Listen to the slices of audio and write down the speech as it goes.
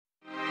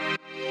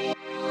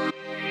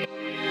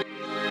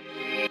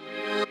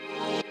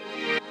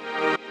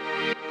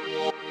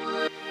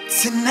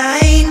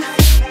tonight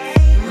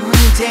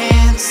we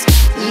dance,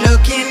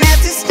 looking at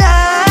the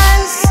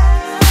stars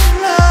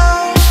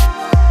below.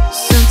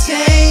 So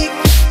take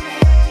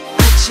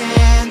a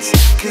chance,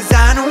 'cause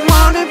I don't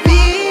wanna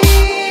be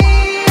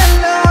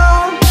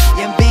alone.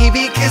 Yeah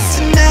baby, 'cause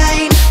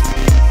tonight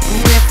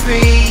we're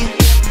free.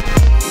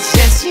 It's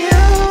just you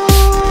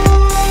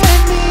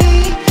and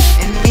me,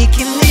 and we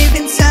can live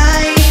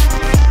inside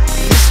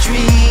this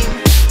dream.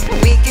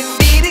 We can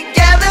be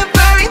together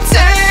for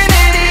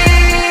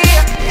eternity.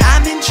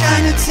 I've been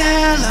trying to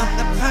tell them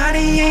the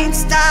party ain't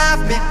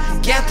stopping.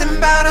 Get them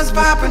bottles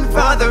popping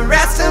for the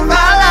rest of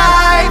our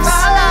lives.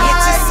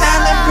 It's a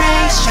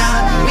celebration,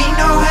 we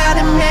know how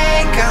to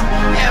make them,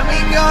 and we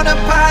gonna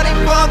party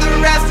for the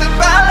rest of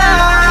our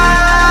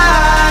lives.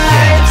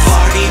 Yeah, the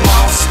party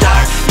won't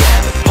start. Yeah,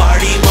 the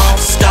party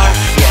won't start.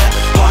 Yeah,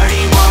 the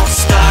party won't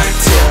start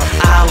till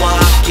I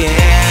walk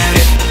in.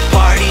 And the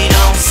party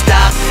don't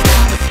stop.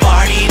 And the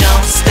party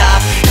don't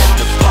stop. And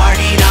the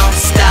party don't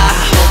stop.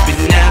 I hope it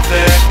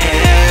never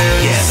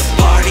ends. Yeah, the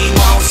party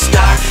won't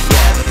start.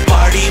 Yeah, the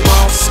party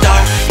won't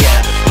start. Yeah,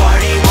 the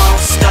party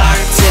won't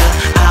start till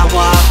I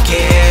walk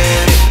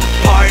in. And the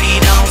party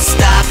don't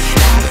stop.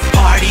 And the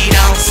party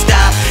don't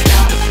stop.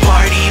 And the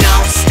party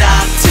don't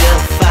stop till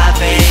 5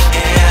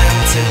 a.m.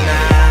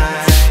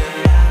 tonight.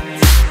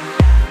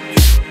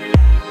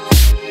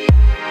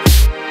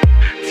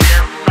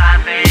 Till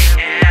 5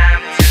 a.m.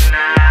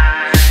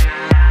 tonight.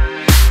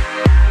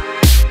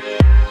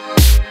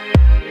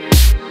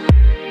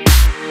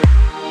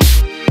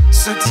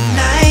 So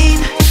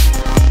tonight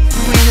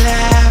we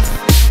laugh,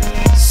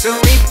 so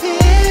we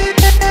fill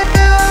the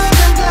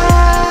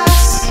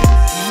glass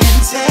and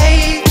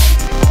take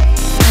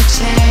a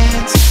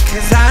chance,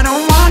 'cause I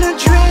don't wanna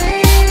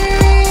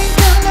drink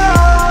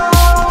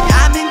alone.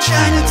 I've been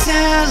trying to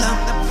tell them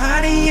the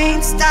party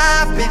ain't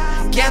stopping.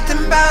 Get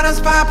them bottles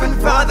popping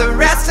for the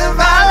rest of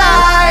our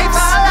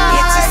lives.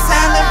 It's a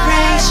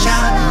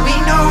celebration, we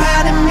know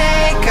how to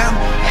make them,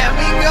 and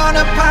we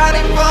gonna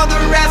party for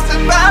the rest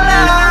of our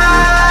lives.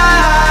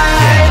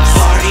 Yeah, the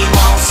party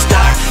won't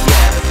start.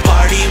 Yeah, the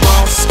party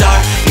won't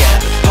start. Yeah,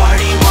 the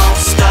party won't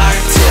start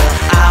till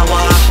I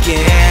walk in.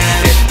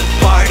 And the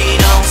party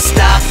don't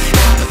stop.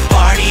 And the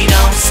party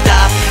don't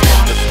stop.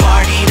 And the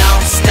party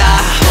don't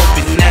stop. I hope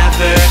it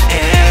never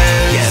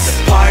ends. Yeah, the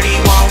party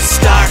won't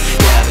start.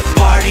 Yeah, the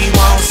party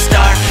won't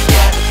start.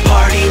 Yeah, the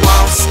party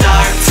won't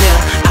start till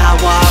I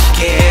walk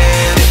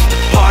in. And the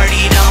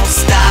party don't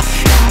stop.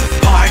 And the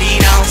party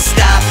don't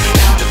stop.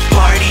 And the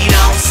party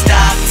don't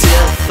stop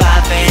till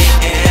 5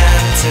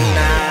 a.m.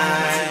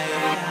 tonight.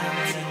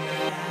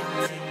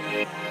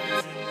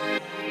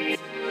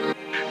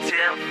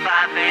 Till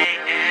 5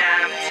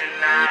 a.m.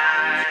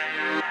 tonight.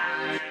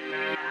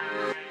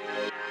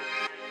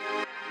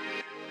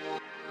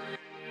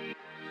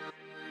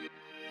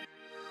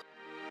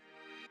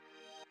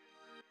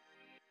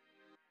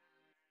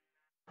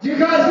 Do you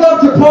guys love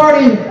to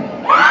party?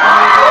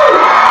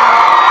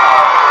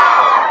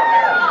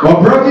 Well,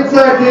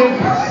 Brokencyde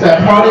thinks that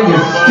partying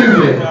is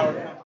stupid.